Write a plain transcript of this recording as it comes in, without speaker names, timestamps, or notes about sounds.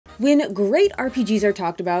When great RPGs are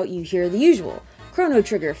talked about, you hear the usual: Chrono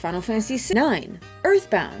Trigger, Final Fantasy IX,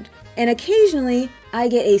 Earthbound, and occasionally I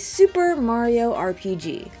get a Super Mario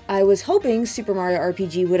RPG. I was hoping Super Mario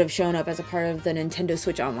RPG would have shown up as a part of the Nintendo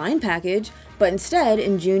Switch Online package, but instead,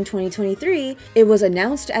 in June 2023, it was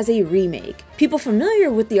announced as a remake. People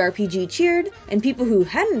familiar with the RPG cheered, and people who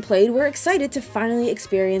hadn't played were excited to finally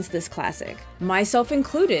experience this classic. Myself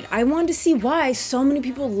included, I wanted to see why so many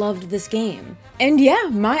people loved this game. And yeah,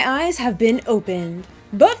 my eyes have been opened.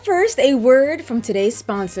 But first, a word from today's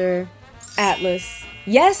sponsor, Atlus.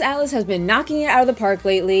 Yes, Atlus has been knocking it out of the park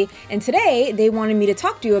lately, and today they wanted me to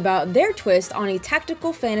talk to you about their twist on a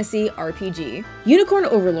tactical fantasy RPG. Unicorn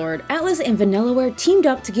Overlord, Atlus and Vanillaware teamed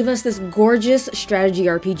up to give us this gorgeous strategy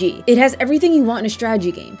RPG. It has everything you want in a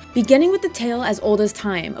strategy game, beginning with the tale as old as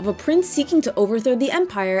time of a prince seeking to overthrow the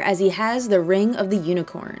empire as he has the Ring of the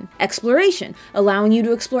Unicorn. Exploration, allowing you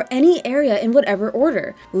to explore any area in whatever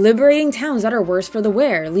order. Liberating towns that are worse for the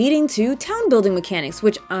wear, leading to town building mechanics,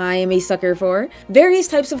 which I am a sucker for. Various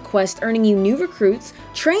types of quests earning you new recruits,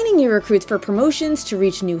 training your recruits for promotions to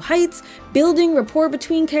reach new heights, building rapport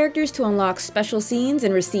between characters to unlock special scenes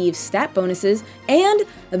and receive stat bonuses, and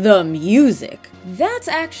the music. That's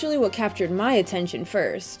actually what captured my attention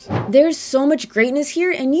first. There's so much greatness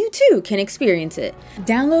here, and you too can experience it.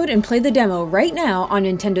 Download and play the demo right now on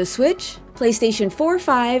Nintendo Switch, PlayStation 4,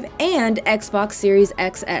 5, and Xbox Series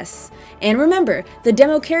XS. And remember, the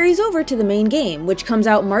demo carries over to the main game, which comes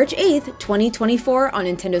out March 8th, 2024 on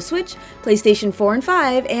Nintendo Switch, PlayStation 4 and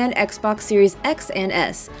 5, and Xbox Series X and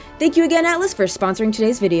S. Thank you again, Atlus, for sponsoring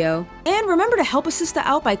today's video. And remember to help a sister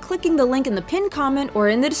out by clicking the link in the pinned comment or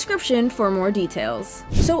in the description for more details.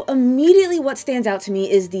 So immediately what stands out to me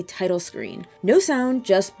is the title screen. No sound,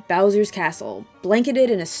 just Bowser's Castle, blanketed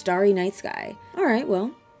in a starry night sky. Alright,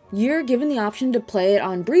 well, you're given the option to play it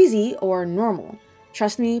on breezy or normal.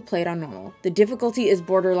 Trust me, play it on normal. The difficulty is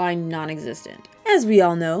borderline non-existent. As we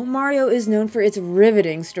all know, Mario is known for its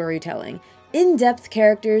riveting storytelling, in-depth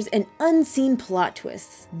characters, and unseen plot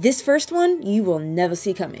twists. This first one, you will never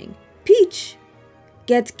see coming. Peach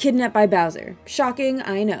gets kidnapped by Bowser. Shocking,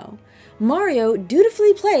 I know. Mario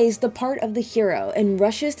dutifully plays the part of the hero and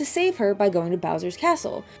rushes to save her by going to Bowser's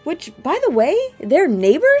castle, which, by the way, they're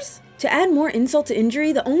neighbors? To add more insult to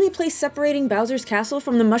injury, the only place separating Bowser's castle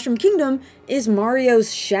from the Mushroom Kingdom is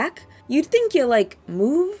Mario's shack? You'd think you, like,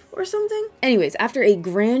 move or something? Anyways, after a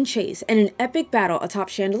grand chase and an epic battle atop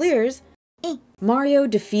chandeliers, Mario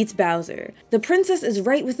defeats Bowser. The princess is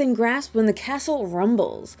right within grasp when the castle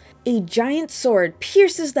rumbles. A giant sword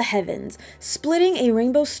pierces the heavens, splitting a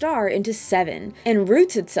rainbow star into 7, and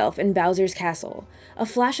roots itself in Bowser's castle. A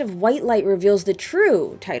flash of white light reveals the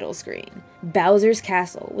true title screen. Bowser's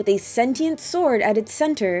Castle, with a sentient sword at its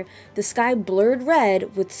center, the sky blurred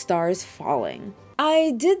red with stars falling.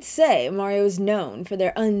 I did say Mario is known for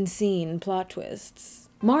their unseen plot twists.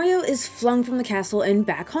 Mario is flung from the castle and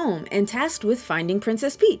back home, and tasked with finding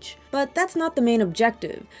Princess Peach. But that's not the main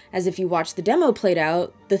objective, as if you watch the demo played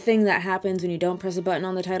out, the thing that happens when you don't press a button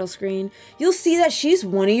on the title screen, you'll see that she's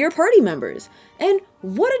one of your party members. And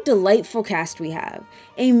what a delightful cast we have.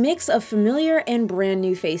 A mix of familiar and brand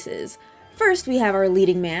new faces. First, we have our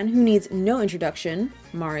leading man, who needs no introduction,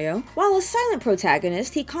 Mario. While a silent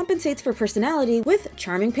protagonist, he compensates for personality with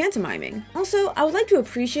charming pantomiming. Also, I would like to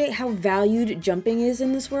appreciate how valued jumping is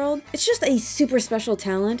in this world. It's just a super special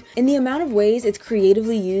talent, and the amount of ways it's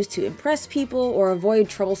creatively used to impress people or avoid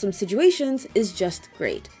troublesome situations is just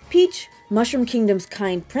great. Peach, Mushroom Kingdom's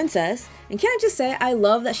kind princess, and can I just say I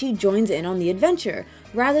love that she joins in on the adventure,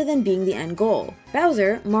 rather than being the end goal.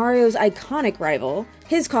 Bowser, Mario's iconic rival,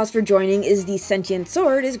 his cause for joining is the sentient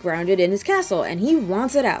sword is grounded in his castle, and he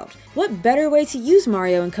wants it out. What better way to use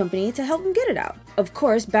Mario and company to help him get it out? Of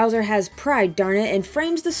course, Bowser has pride, darn it, and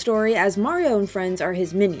frames the story as Mario and friends are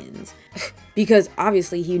his minions. Because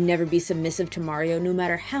obviously he'd never be submissive to Mario no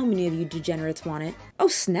matter how many of you degenerates want it. Oh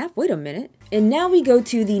snap, wait a minute. And now we go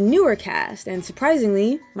to the newer cast, and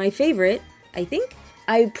surprisingly, my favorite, I think?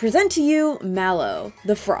 I present to you Mallow,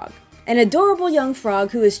 the frog. An adorable young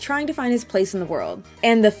frog who is trying to find his place in the world.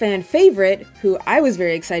 And the fan favorite, who I was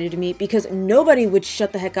very excited to meet because nobody would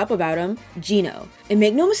shut the heck up about him, Geno. And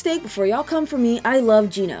make no mistake, before y'all come for me, I love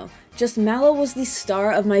Geno. Just Mallow was the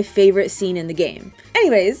star of my favorite scene in the game.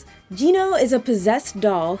 Anyways, Geno is a possessed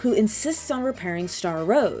doll who insists on repairing Star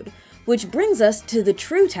Road, which brings us to the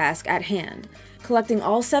true task at hand, collecting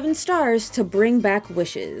all 7 stars to bring back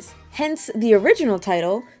wishes. Hence the original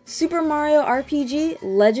title, Super Mario RPG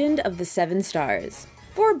Legend of the 7 Stars.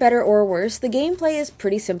 For better or worse, the gameplay is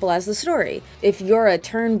pretty simple as the story. If you're a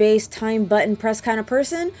turn-based time button press kind of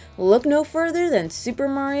person, look no further than Super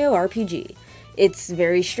Mario RPG. It's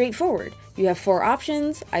very straightforward. You have 4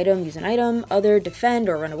 options: item, use an item, other, defend,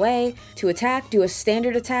 or run away. To attack, do a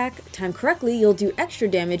standard attack. Timed correctly, you'll do extra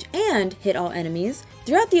damage and hit all enemies.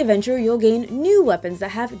 Throughout the adventure, you'll gain new weapons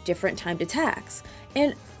that have different timed attacks.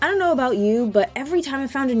 And I don't know about you, but every time I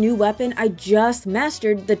found a new weapon, I just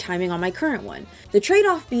mastered the timing on my current one. The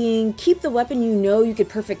trade-off being keep the weapon you know you could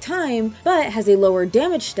perfect time, but has a lower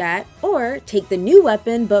damage stat, or take the new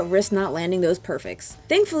weapon but risk not landing those perfects.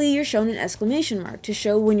 Thankfully, you're shown an exclamation mark to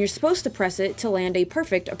show when you're supposed to press it to land a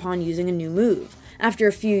perfect upon using a new move. After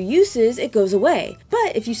a few uses, it goes away,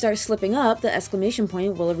 but if you start slipping up, the exclamation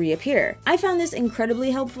point will reappear. I found this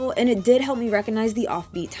incredibly helpful, and it did help me recognize the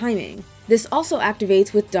offbeat timing. This also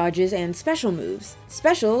activates with dodges and special moves.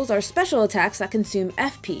 Specials are special attacks that consume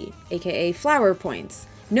FP, aka flower points.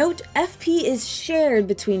 Note, FP is shared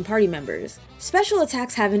between party members. Special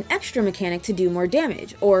attacks have an extra mechanic to do more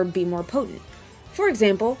damage, or be more potent. For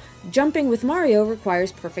example, jumping with Mario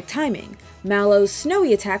requires perfect timing. Mallow's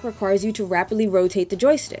snowy attack requires you to rapidly rotate the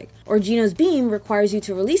joystick, or Geno's beam requires you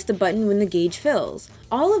to release the button when the gauge fills.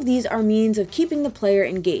 All of these are means of keeping the player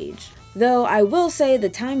engaged. Though I will say the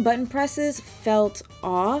time button presses felt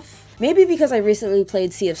off. Maybe because I recently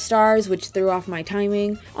played Sea of Stars, which threw off my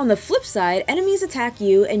timing. On the flip side, enemies attack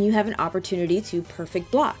you and you have an opportunity to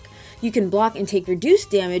perfect block. You can block and take reduced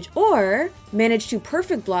damage, or manage to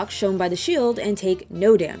perfect block shown by the shield and take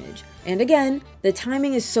no damage. And again, the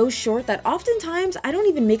timing is so short that oftentimes I don't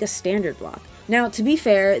even make a standard block. Now, to be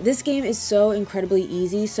fair, this game is so incredibly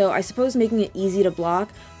easy, so I suppose making it easy to block,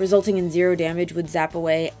 resulting in 0 damage, would zap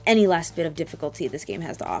away any last bit of difficulty this game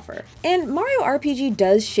has to offer. And Mario RPG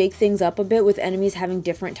does shake things up a bit with enemies having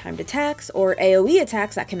different timed attacks, or AoE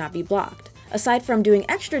attacks that cannot be blocked. Aside from doing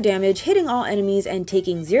extra damage, hitting all enemies, and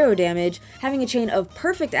taking 0 damage, having a chain of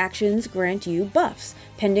perfect actions grant you buffs,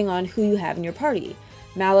 depending on who you have in your party.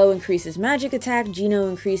 Mallow increases magic attack, Geno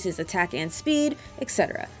increases attack and speed,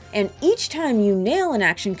 etc. And each time you nail an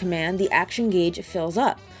action command, the action gauge fills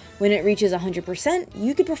up. When it reaches 100%,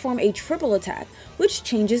 you could perform a triple attack, which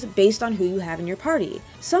changes based on who you have in your party.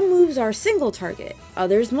 Some moves are single target,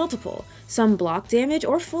 others multiple. Some block damage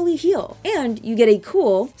or fully heal. And you get a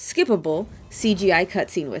cool, skippable CGI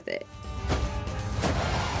cutscene with it.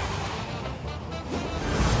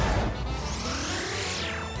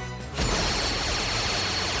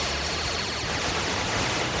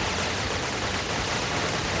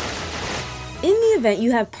 In the event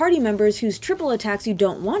you have party members whose triple attacks you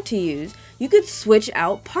don't want to use, you could switch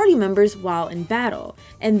out party members while in battle,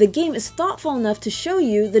 and the game is thoughtful enough to show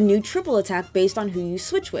you the new triple attack based on who you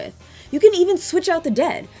switch with. You can even switch out the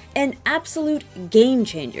dead, an absolute game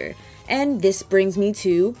changer. And this brings me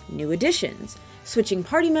to new additions, switching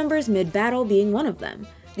party members mid-battle being one of them.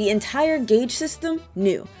 The entire gauge system,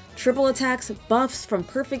 new. Triple attacks, buffs from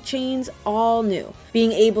perfect chains, all new.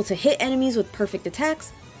 Being able to hit enemies with perfect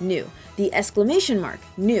attacks, new. The exclamation mark,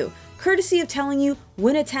 new. Courtesy of telling you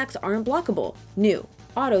when attacks aren't blockable, new.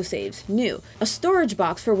 Autosaves, new. A storage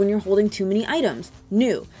box for when you're holding too many items,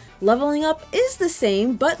 new. Leveling up is the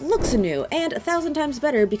same, but looks new, and 1,000 times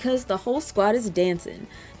better because the whole squad is dancing.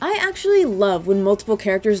 I actually love when multiple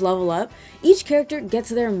characters level up. Each character gets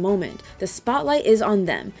their moment. The spotlight is on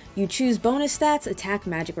them. You choose bonus stats, attack,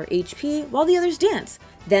 magic, or HP, while the others dance.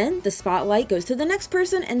 Then, the spotlight goes to the next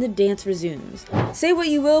person and the dance resumes. Say what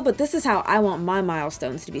you will, but this is how I want my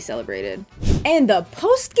milestones to be celebrated. And the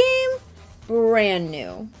post-game? Brand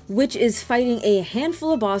new, which is fighting a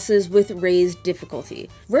handful of bosses with raised difficulty.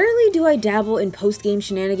 Rarely do I dabble in post-game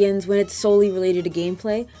shenanigans when it's solely related to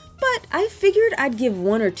gameplay, but I figured I'd give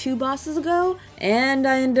 1 or 2 bosses a go, and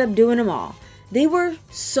I ended up doing them all. They were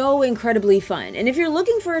so incredibly fun, and if you're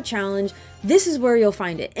looking for a challenge, this is where you'll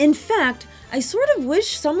find it. In fact, I sort of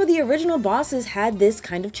wish some of the original bosses had this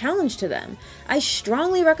kind of challenge to them. I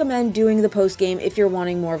strongly recommend doing the post-game if you're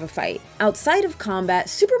wanting more of a fight. Outside of combat,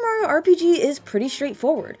 Super Mario RPG is pretty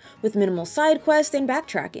straightforward, with minimal side quests and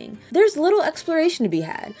backtracking. There's little exploration to be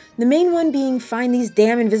had, the main one being find these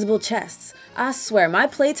damn invisible chests. I swear, my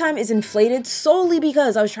playtime is inflated solely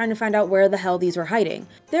because I was trying to find out where the hell these were hiding.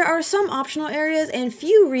 There are some optional areas and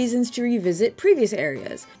few reasons to revisit previous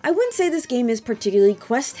areas. I wouldn't say this game is particularly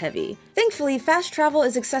quest heavy. Thankfully, fast travel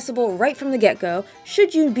is accessible right from the get-go,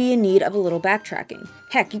 should you be in need of a little backtracking.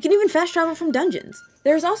 Heck, you can even fast travel from dungeons.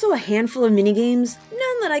 There's also a handful of minigames,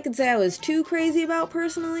 none that I could say I was too crazy about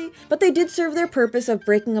personally, but they did serve their purpose of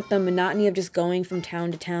breaking up the monotony of just going from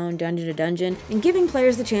town to town, dungeon to dungeon, and giving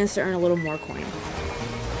players the chance to earn a little more coin.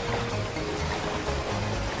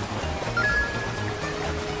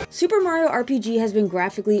 Super Mario RPG has been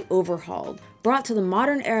graphically overhauled. brought to the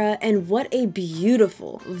modern era, and what a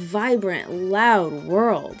beautiful, vibrant, loud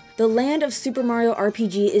world. The land of Super Mario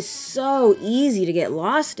RPG is so easy to get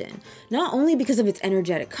lost in, not only because of its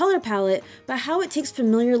energetic color palette, but how it takes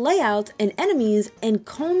familiar layouts and enemies and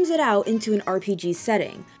combs it out into an RPG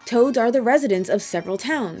setting. Toads are the residents of several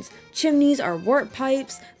towns, chimneys are warp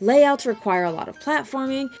pipes, layouts require a lot of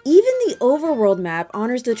platforming, even the overworld map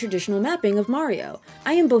honors the traditional mapping of Mario.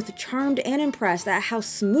 I am both charmed and impressed at how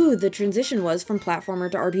smooth the transition was from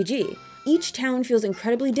platformer to RPG. Each town feels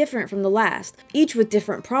incredibly different from the last, each with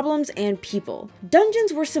different problems and people.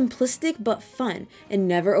 Dungeons were simplistic but fun, and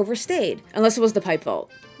never overstayed, unless it was the pipe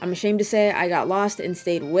vault. I'm ashamed to say I got lost and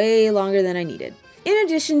stayed way longer than I needed. In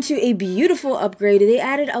addition to a beautiful upgrade, they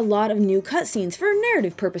added a lot of new cutscenes for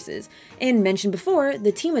narrative purposes, and mentioned before,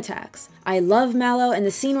 the team attacks. I love Mallow, and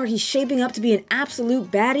the scene where he's shaping up to be an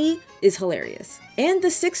absolute baddie is hilarious. And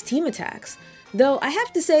the 6 team attacks. Though I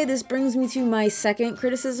have to say this brings me to my second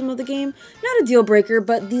criticism of the game, not a deal breaker,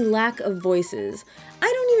 but the lack of voices. I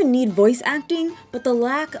don't even need voice acting, but the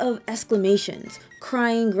lack of exclamations,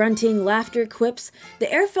 crying, grunting, laughter, quips, the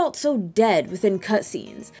air felt so dead within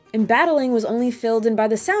cutscenes, and battling was only filled in by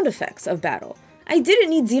the sound effects of battle. I didn't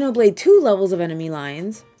need Xenoblade 2 levels of enemy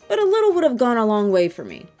lines, but a little would have gone a long way for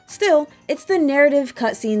me. Still, it's the narrative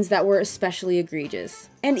cutscenes that were especially egregious.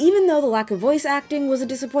 And even though the lack of voice acting was a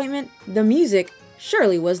disappointment, the music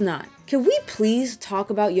surely was not. Can we please talk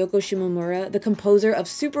about Yoko Shimomura, the composer of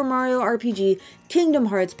Super Mario RPG, Kingdom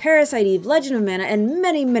Hearts, Parasite Eve, Legend of Mana, and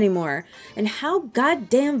many, many more, and how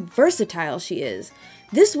goddamn versatile she is.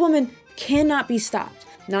 This woman cannot be stopped.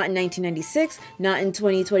 Not in 1996, not in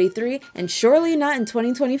 2023, and surely not in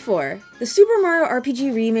 2024. The Super Mario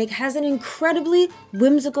RPG remake has an incredibly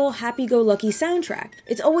whimsical, happy-go-lucky soundtrack.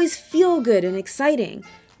 It's always feel-good and exciting.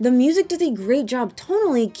 The music does a great job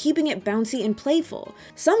tonally keeping it bouncy and playful,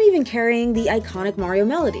 some even carrying the iconic Mario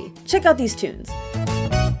melody. Check out these tunes.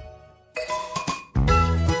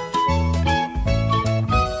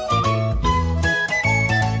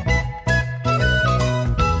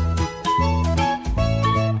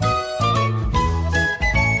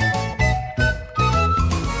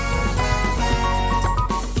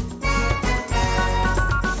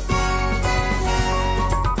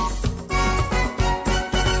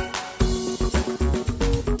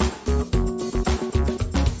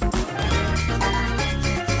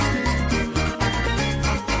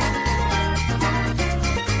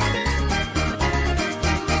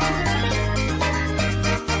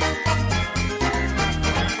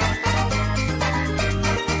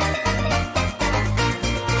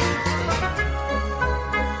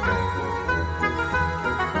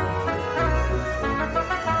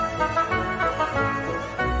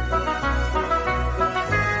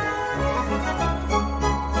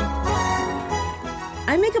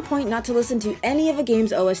 I make a point not to listen to any of a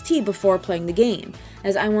game's OST before playing the game,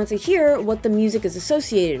 as I want to hear what the music is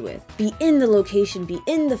associated with. Be in the location, be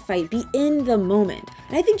in the fight, be in the moment.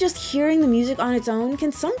 And I think just hearing the music on its own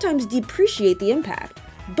can sometimes depreciate the impact.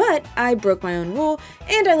 But I broke my own rule,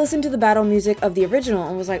 and I listened to the battle music of the original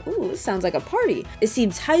and was like, ooh, this sounds like a party. It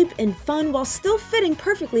seems hype and fun while still fitting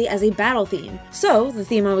perfectly as a battle theme. So, the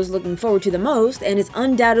theme I was looking forward to the most, and is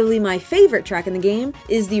undoubtedly my favorite track in the game,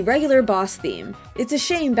 is the regular boss theme. It's a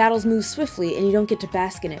shame battles move swiftly and you don't get to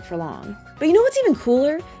bask in it for long. But you know what's even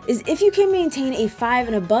cooler? Is if you can maintain a 5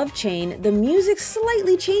 and above chain, the music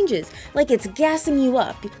slightly changes, like it's gassing you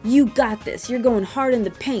up. You got this, you're going hard in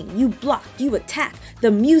the paint, you block, you attack,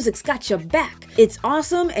 the music's got your back. It's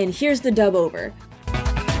awesome, and here's the dub over.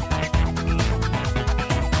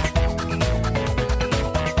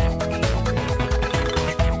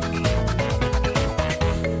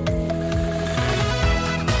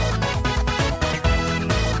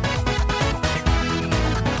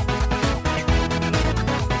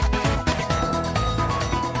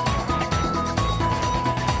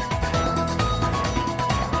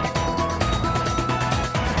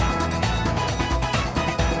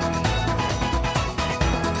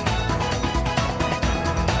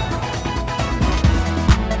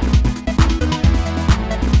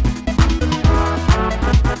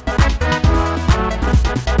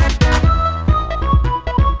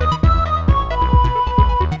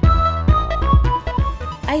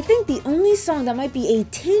 I think the only song that might be a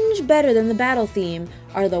tinge better than the battle theme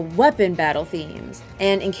are the weapon battle themes.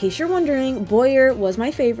 And in case you're wondering, Boyer was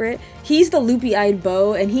my favorite. He's the loopy-eyed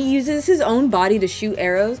bow, and he uses his own body to shoot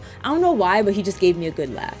arrows. I don't know why, but he just gave me a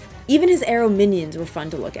good laugh. Even his arrow minions were fun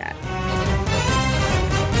to look at.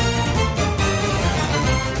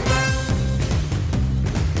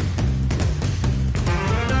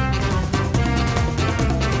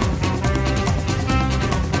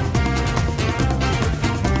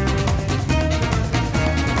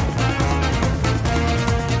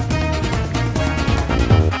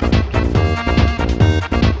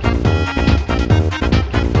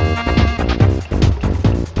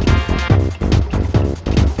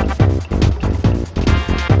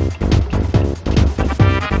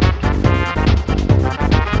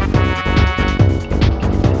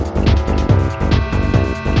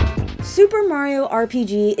 Mario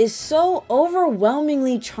RPG is so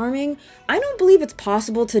overwhelmingly charming, I don't believe it's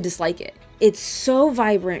possible to dislike it. It's so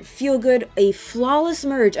vibrant, feel good, a flawless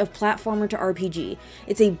merge of platformer to RPG.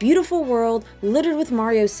 It's a beautiful world, littered with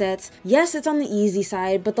Mario sets. Yes, it's on the easy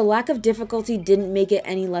side, but the lack of difficulty didn't make it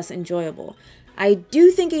any less enjoyable. I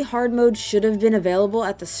do think a hard mode should have been available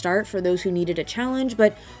at the start for those who needed a challenge,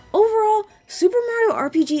 but overall, Super Mario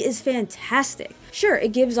RPG is fantastic. Sure,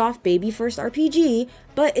 it gives off baby first RPG,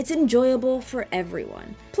 but it's enjoyable for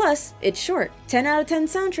everyone. Plus, it's short, 10 out of 10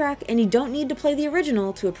 soundtrack, and you don't need to play the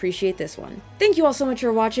original to appreciate this one. Thank you all so much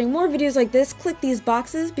for watching. More videos like this, click these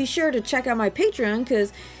boxes. Be sure to check out my Patreon,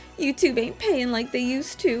 cause YouTube ain't paying like they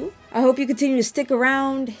used to. I hope you continue to stick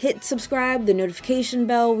around, hit subscribe, the notification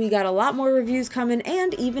bell. We got a lot more reviews coming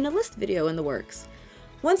and even a list video in the works.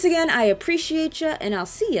 Once again, I appreciate ya, and I'll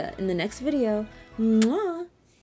see ya in the next video. Mwah!